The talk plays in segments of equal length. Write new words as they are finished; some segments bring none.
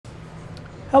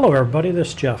Hello everybody, this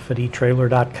is Jeff at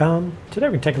etrailer.com. Today we're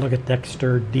going to take a look at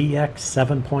Dexter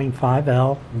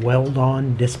DX7.5L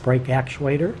Weld-On disc brake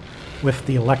actuator with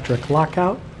the electric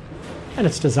lockout. And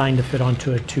it's designed to fit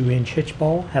onto a 2-inch hitch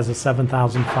ball, has a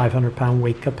 7,500 pound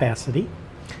weight capacity.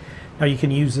 Now you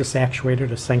can use this actuator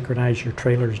to synchronize your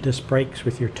trailer's disc brakes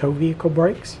with your tow vehicle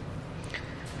brakes.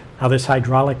 Now this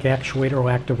hydraulic actuator will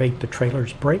activate the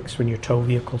trailer's brakes when your tow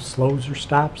vehicle slows or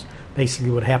stops.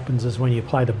 Basically what happens is when you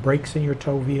apply the brakes in your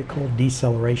tow vehicle,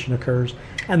 deceleration occurs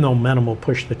and the momentum will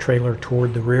push the trailer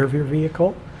toward the rear of your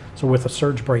vehicle. So with a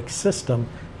surge brake system,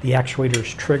 the actuator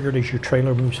is triggered as your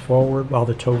trailer moves forward while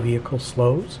the tow vehicle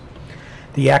slows.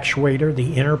 The actuator,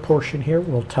 the inner portion here,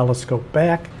 will telescope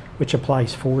back, which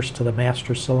applies force to the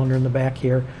master cylinder in the back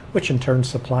here, which in turn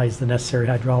supplies the necessary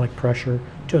hydraulic pressure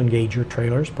to engage your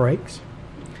trailer's brakes.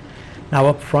 Now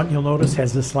up front you'll notice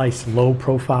has this nice low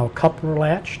profile coupler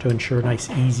latch to ensure a nice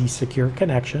easy secure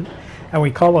connection, and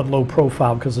we call it low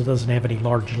profile because it doesn't have any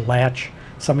large latch.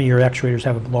 Some of your actuators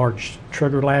have a large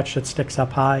trigger latch that sticks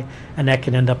up high and that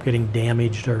can end up getting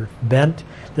damaged or bent.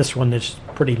 This one is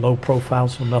pretty low profile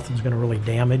so nothing's going to really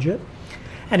damage it,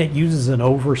 and it uses an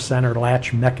over center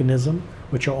latch mechanism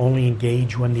which will only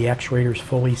engage when the actuator is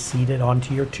fully seated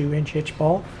onto your 2-inch hitch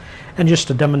ball. And just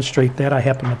to demonstrate that, I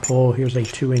happen to pull, here's a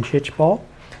 2-inch hitch ball.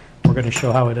 We're going to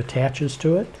show how it attaches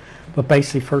to it. But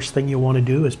basically, first thing you want to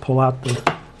do is pull out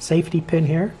the safety pin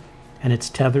here, and it's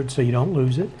tethered so you don't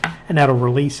lose it, and that'll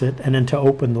release it. And then to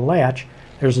open the latch,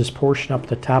 there's this portion up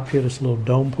the top here, this little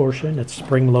dome portion, it's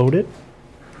spring loaded.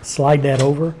 Slide that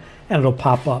over, and it'll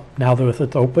pop up. Now that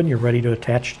it's open, you're ready to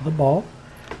attach to the ball.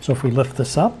 So if we lift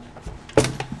this up,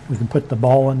 we can put the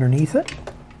ball underneath it.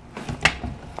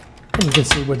 And you can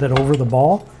see with it over the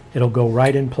ball, it'll go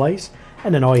right in place.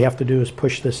 And then all you have to do is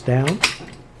push this down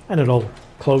and it'll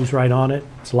close right on it.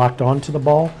 It's locked onto the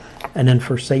ball. And then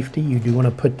for safety, you do want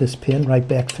to put this pin right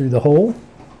back through the hole.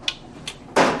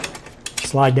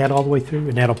 Slide that all the way through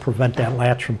and that'll prevent that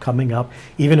latch from coming up.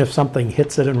 Even if something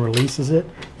hits it and releases it,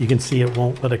 you can see it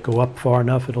won't let it go up far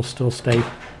enough. It'll still stay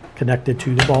connected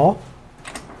to the ball.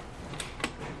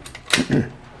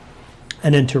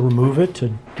 And then to remove it,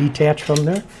 to detach from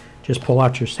there, just pull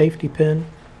out your safety pin,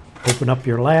 open up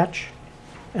your latch,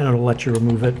 and it'll let you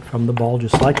remove it from the ball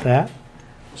just like that.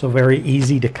 So very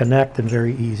easy to connect and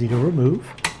very easy to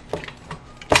remove.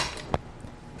 Go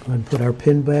ahead and put our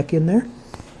pin back in there.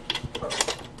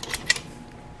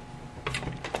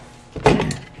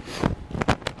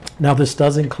 Now this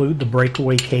does include the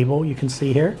breakaway cable you can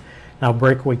see here. Now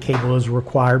breakaway cable is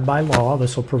required by law.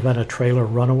 This will prevent a trailer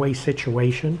runaway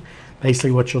situation.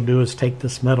 Basically what you'll do is take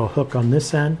this metal hook on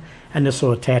this end and this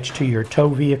will attach to your tow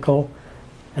vehicle,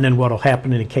 and then what will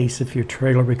happen in a case if your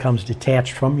trailer becomes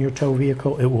detached from your tow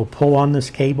vehicle, it will pull on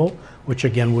this cable, which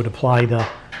again would apply the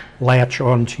latch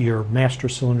onto your master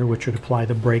cylinder, which would apply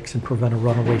the brakes and prevent a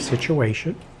runaway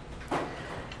situation.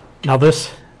 Now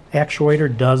this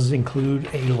actuator does include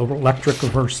a little electric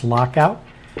reverse lockout.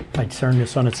 If I turn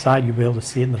this on its side, you'll be able to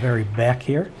see it in the very back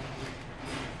here.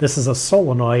 This is a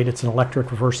solenoid. It's an electric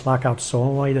reverse lockout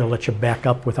solenoid. It'll let you back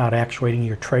up without actuating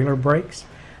your trailer brakes.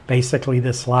 Basically,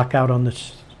 this lockout on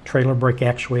this trailer brake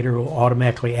actuator will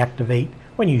automatically activate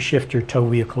when you shift your tow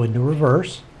vehicle into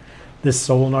reverse. This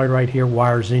solenoid right here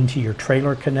wires into your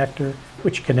trailer connector,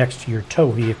 which connects to your tow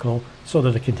vehicle so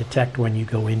that it can detect when you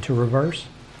go into reverse.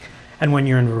 And when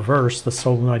you're in reverse, the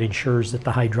solenoid ensures that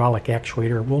the hydraulic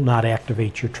actuator will not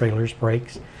activate your trailer's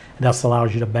brakes, and thus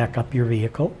allows you to back up your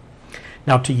vehicle.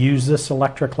 Now to use this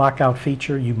electric lockout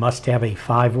feature, you must have a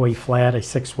 5-way flat, a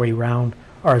 6-way round,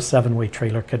 or a 7-way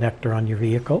trailer connector on your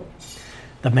vehicle.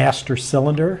 The master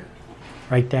cylinder,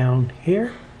 right down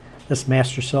here, this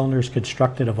master cylinder is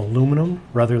constructed of aluminum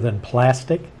rather than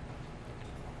plastic.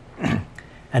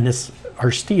 And this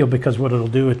are steel because what it'll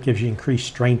do, it gives you increased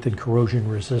strength and corrosion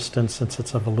resistance since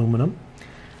it's of aluminum.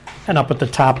 And up at the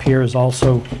top here is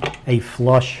also a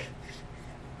flush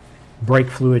brake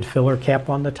fluid filler cap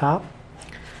on the top.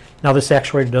 Now this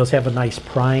actuator does have a nice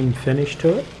prime finish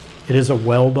to it. It is a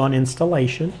Weld-On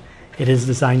installation. It is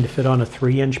designed to fit on a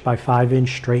 3-inch by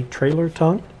 5-inch straight trailer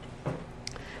tongue.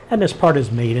 And this part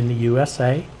is made in the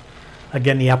USA.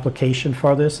 Again, the application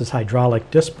for this is hydraulic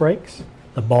disc brakes.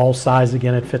 The ball size,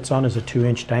 again, it fits on is a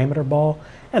 2-inch diameter ball,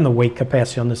 and the weight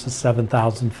capacity on this is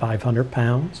 7,500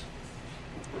 pounds.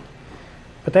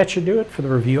 But that should do it for the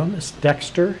review on this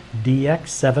Dexter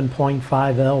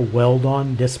DX7.5L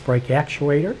Weld-On disc brake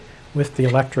actuator with the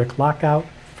electric lockout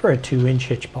for a 2-inch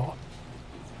hitch ball.